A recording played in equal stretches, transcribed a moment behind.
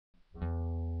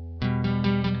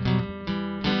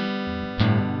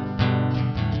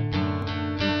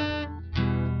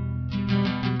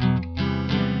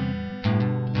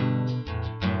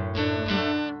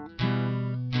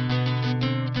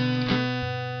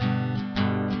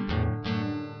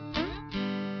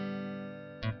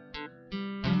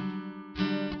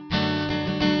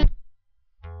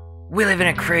We live in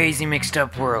a crazy mixed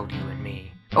up world, you and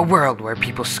me. A world where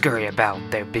people scurry about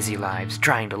their busy lives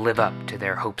trying to live up to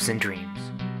their hopes and dreams.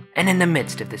 And in the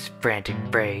midst of this frantic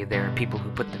fray, there are people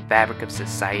who put the fabric of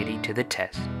society to the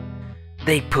test.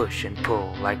 They push and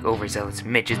pull like overzealous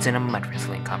midgets in a mud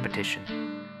wrestling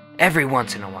competition. Every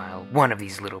once in a while, one of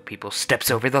these little people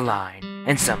steps over the line,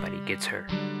 and somebody gets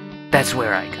hurt. That's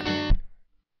where I come in.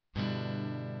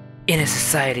 In a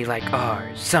society like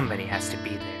ours, somebody has to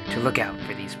be there to look out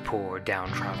for these poor,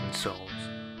 downtrodden souls.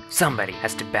 Somebody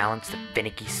has to balance the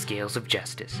finicky scales of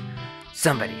justice.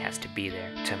 Somebody has to be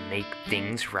there to make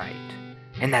things right.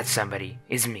 And that somebody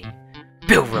is me,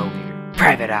 Bill Rohleder,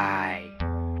 Private Eye.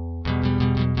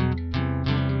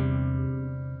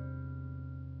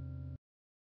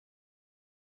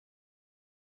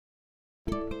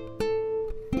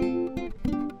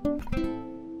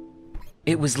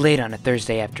 It was late on a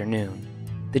Thursday afternoon,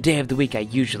 the day of the week I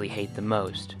usually hate the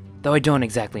most, though I don't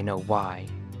exactly know why.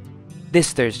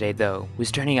 This Thursday, though,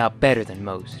 was turning out better than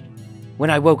most. When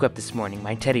I woke up this morning,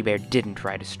 my teddy bear didn't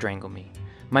try to strangle me.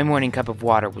 My morning cup of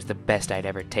water was the best I'd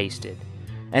ever tasted.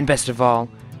 And best of all,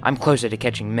 I'm closer to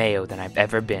catching Mayo than I've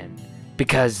ever been.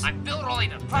 Because I'm Bill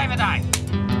Rohleder, Private Eye.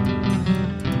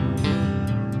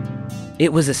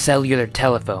 It was a cellular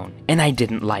telephone, and I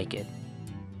didn't like it.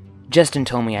 Justin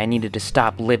told me I needed to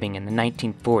stop living in the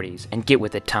 1940s and get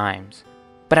with the times,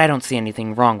 but I don't see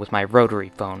anything wrong with my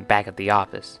rotary phone back at the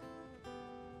office.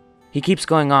 He keeps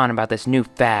going on about this new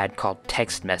fad called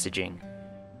text messaging.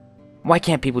 Why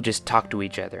can't people just talk to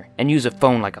each other and use a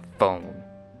phone like a phone?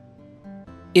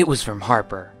 It was from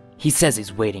Harper. He says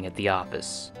he's waiting at the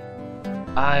office.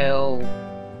 I'll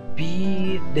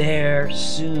be there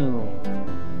soon.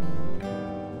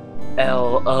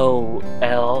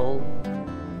 LOL.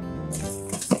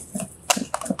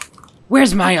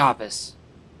 Where's my office?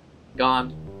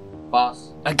 Gone, boss.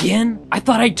 Again? I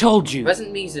thought I told you. It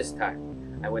wasn't me this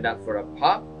time. I went out for a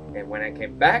pop, and when I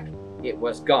came back, it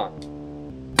was gone.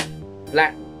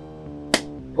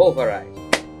 Flattened. Pulverized.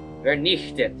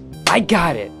 Vernichtet. I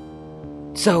got it.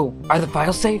 So, are the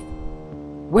files safe?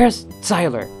 Where's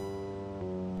Siler?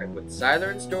 I put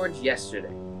Siler in storage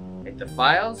yesterday, and the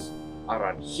files are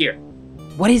on here.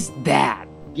 What is that?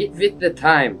 Get with the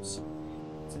times.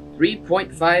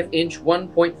 3.5-inch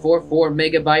 1.44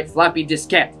 megabyte floppy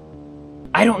diskette.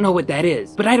 I don't know what that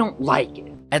is, but I don't like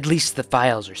it. At least the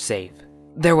files are safe.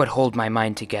 They're what hold my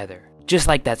mind together. Just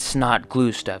like that snot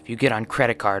glue stuff you get on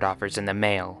credit card offers in the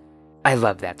mail. I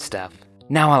love that stuff.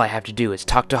 Now all I have to do is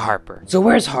talk to Harper. So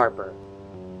where's Harper?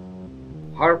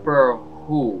 Harper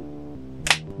who?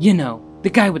 You know, the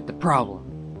guy with the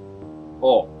problem.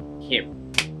 Oh,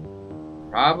 him.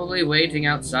 Probably waiting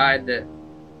outside the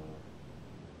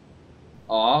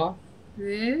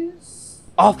office?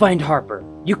 I'll find Harper.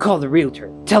 You call the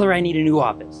realtor. Tell her I need a new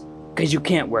office. Cause you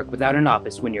can't work without an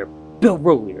office when you're Bill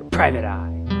Rohleder, Private Eye.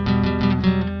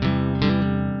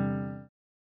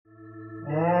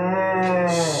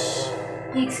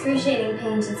 The excruciating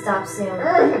pain should stop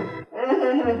soon.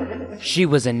 She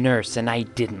was a nurse and I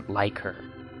didn't like her.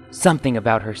 Something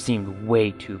about her seemed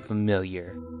way too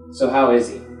familiar. So how is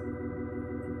he?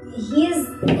 He's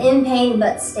in pain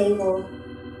but stable.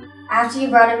 After you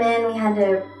brought him in, we had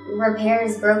to repair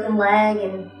his broken leg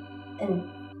and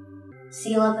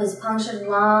seal up his punctured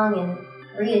lung and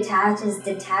reattach his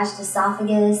detached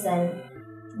esophagus, and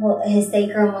his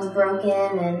sacrum was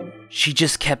broken, and... She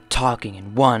just kept talking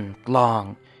in one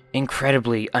long,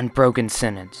 incredibly unbroken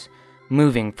sentence,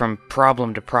 moving from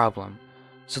problem to problem,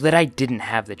 so that I didn't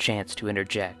have the chance to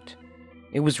interject.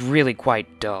 It was really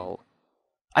quite dull.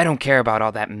 I don't care about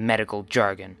all that medical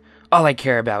jargon. All I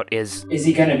care about is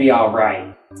he gonna be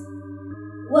alright?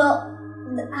 Well,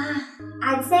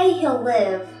 I'd say he'll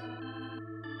live,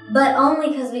 but only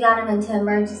because we got him into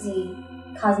emergency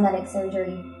cosmetic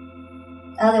surgery.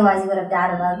 Otherwise, he would have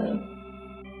died of ugly.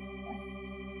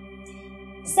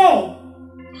 Say,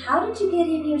 how did you get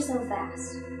in here so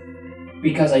fast?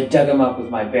 Because I dug him up with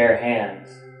my bare hands,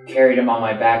 carried him on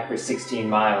my back for 16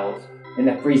 miles, in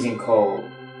the freezing cold,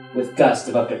 with gusts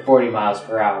of up to 40 miles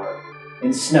per hour,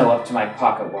 and snow up to my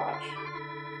pocket watch.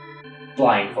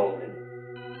 Blindfolded.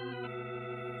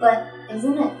 But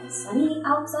isn't it sunny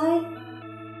outside?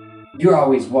 You're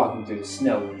always walking through the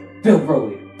snow with your Bill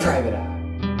Rohleder, Private Eye.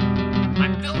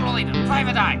 I'm Bill Rohleder,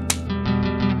 Private Eye.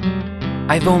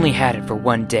 I've only had it for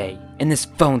one day, and this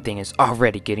phone thing is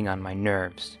already getting on my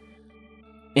nerves.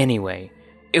 Anyway,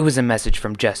 it was a message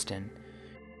from Justin.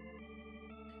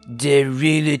 The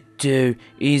realtor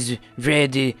is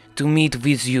ready to meet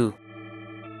with you.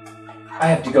 I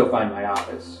have to go find my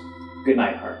office. Good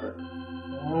night, Harper.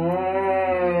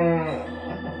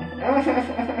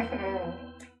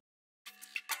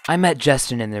 I met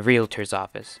Justin in the realtor's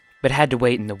office, but had to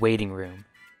wait in the waiting room.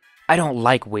 I don't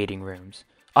like waiting rooms.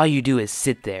 All you do is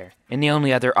sit there, and the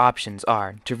only other options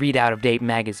are to read out-of-date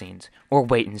magazines or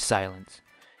wait in silence.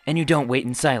 And you don't wait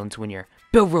in silence when you're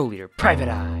Bill Rohleder, Private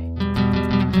Eye.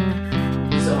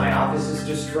 So my office is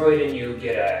destroyed and you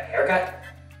get a haircut?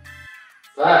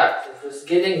 Fact, it was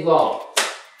getting long.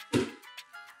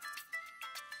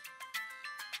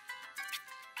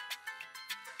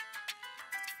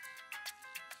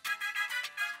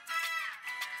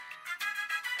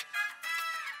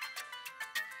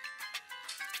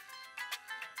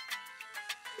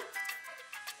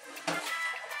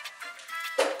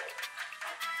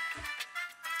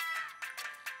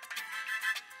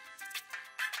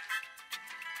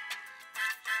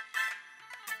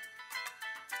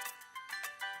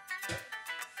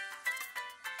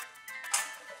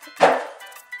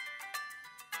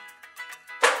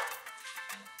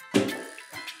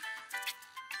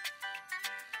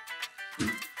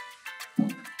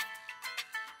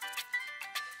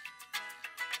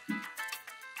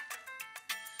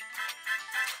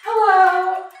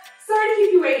 Hello! Sorry to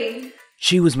keep you waiting.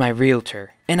 She was my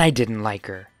realtor, and I didn't like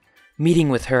her. Meeting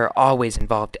with her always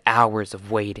involved hours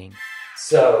of waiting.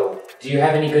 So, do you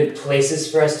have any good places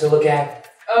for us to look at?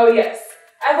 Oh yes.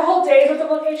 I have a whole day's worth of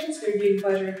locations for your viewing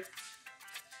pleasure.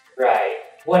 Right,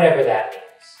 whatever that means.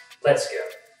 Let's go.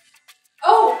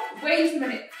 Oh, wait just a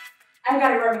minute. I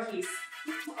gotta grab my keys.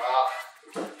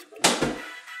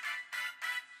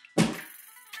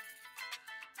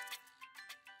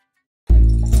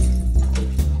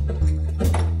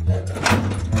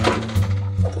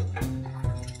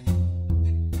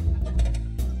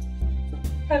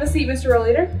 Have a seat, Mr.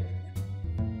 Rohleder.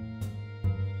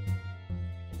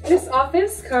 This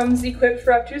office comes equipped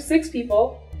for up to 6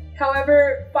 people.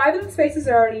 However, 5 of the spaces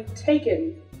are already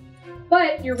taken.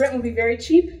 But your rent will be very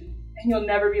cheap, and you'll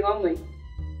never be lonely.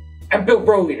 I'm Bill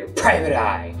Rohleder, Private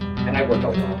Eye, and I work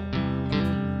alone.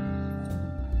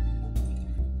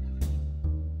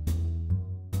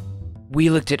 We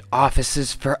looked at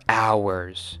offices for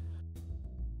hours.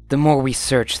 The more we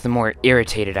searched, the more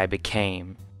irritated I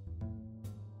became.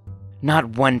 Not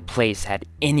one place had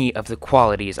any of the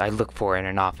qualities I look for in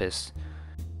an office.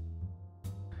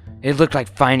 It looked like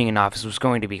finding an office was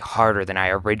going to be harder than I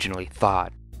originally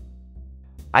thought.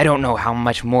 I don't know how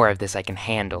much more of this I can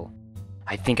handle.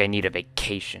 I think I need a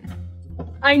vacation.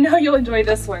 I know you'll enjoy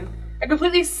this one. A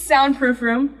completely soundproof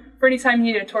room for any time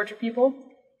you need to torture people.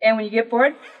 And when you get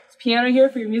bored, there's a piano here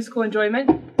for your musical enjoyment.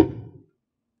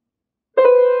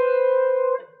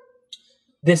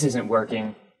 This isn't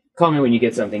working. Call me when you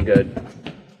get something good.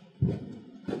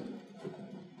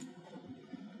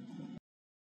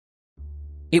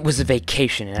 It was a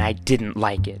vacation and I didn't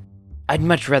like it. I'd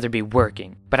much rather be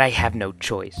working, but I have no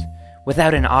choice.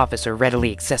 Without an office or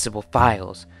readily accessible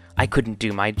files, I couldn't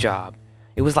do my job.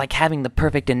 It was like having the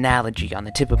perfect analogy on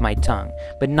the tip of my tongue,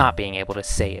 but not being able to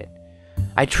say it.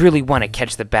 I truly want to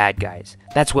catch the bad guys.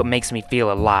 That's what makes me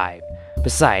feel alive.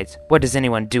 Besides, what does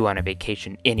anyone do on a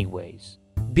vacation anyways?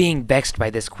 Being vexed by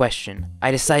this question,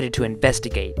 I decided to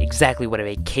investigate exactly what a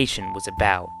vacation was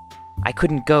about. I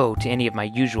couldn't go to any of my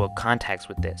usual contacts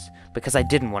with this, because I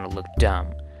didn't want to look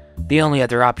dumb. The only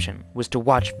other option was to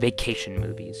watch vacation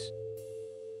movies.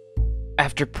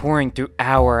 After pouring through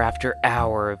hour after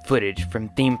hour of footage from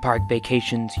theme park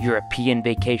vacations, European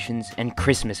vacations, and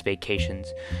Christmas vacations,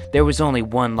 there was only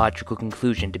one logical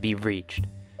conclusion to be reached.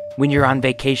 When you're on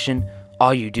vacation,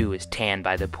 all you do is tan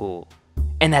by the pool.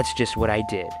 And that's just what I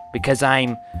did, because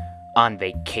I'm on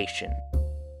vacation.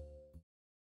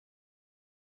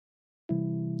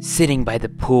 Sitting by the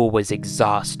pool was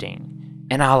exhausting,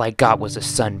 and all I got was a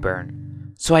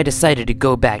sunburn. So I decided to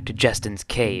go back to Justin's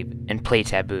cave and play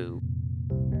taboo.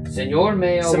 Señor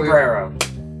Mello, Sombrero.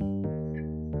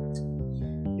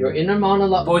 your inner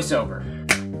monologue. Voiceover.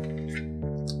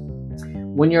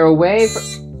 When you're away for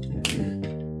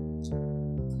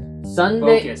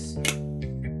Sunday. Focus.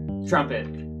 Trumpet.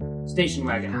 Station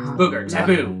wagon. Booger.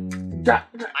 Taboo.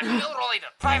 I'm Bill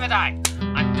Rohleder, Private Eye.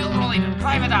 I'm Bill Rohleder,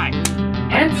 Private Eye.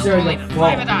 Answer Bill the Rohleder, phone.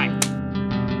 Private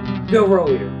Eye. Bill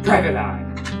Rohleder, Private Eye.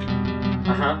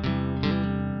 Uh-huh.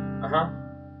 Uh-huh.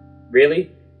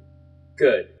 Really?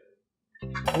 Good.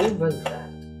 Who was that?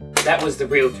 That was the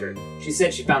realtor. She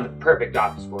said she found the perfect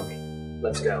office for me.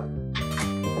 Let's go.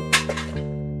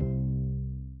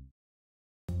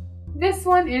 This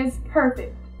one is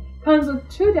perfect. Comes with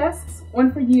 2 desks,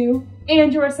 one for you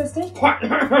and your assistant.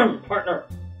 Partner.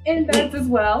 And beds as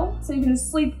well, so you can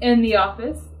sleep in the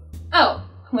office. Oh,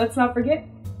 let's not forget,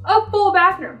 a full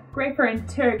bathroom. Great for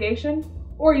interrogation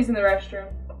or using the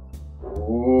restroom.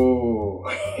 Ooh.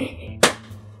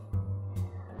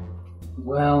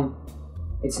 Well,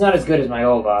 it's not as good as my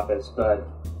old office, but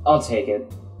I'll take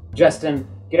it. Justin,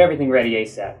 get everything ready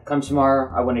ASAP. Come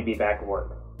tomorrow, I want to be back at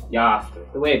work. Ja,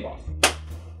 the way, boss.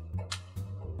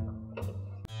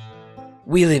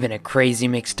 We live in a crazy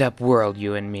mixed up world,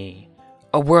 you and me.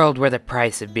 A world where the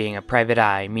price of being a private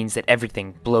eye means that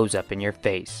everything blows up in your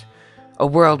face. A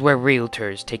world where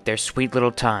realtors take their sweet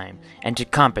little time, and to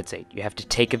compensate you have to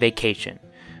take a vacation,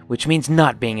 which means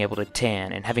not being able to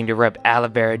tan and having to rub aloe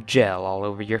vera gel all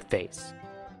over your face.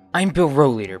 I'm Bill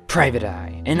Rohleder, private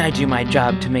eye, and I do my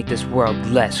job to make this world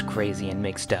less crazy and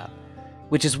mixed up,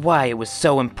 which is why it was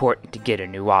so important to get a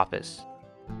new office.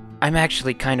 I'm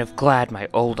actually kind of glad my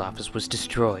old office was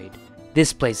destroyed.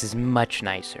 This place is much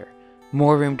nicer.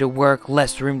 More room to work,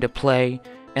 less room to play,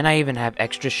 and I even have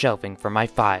extra shelving for my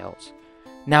files.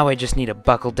 Now I just need to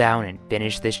buckle down and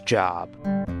finish this job.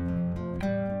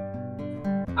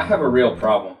 I have a real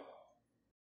problem.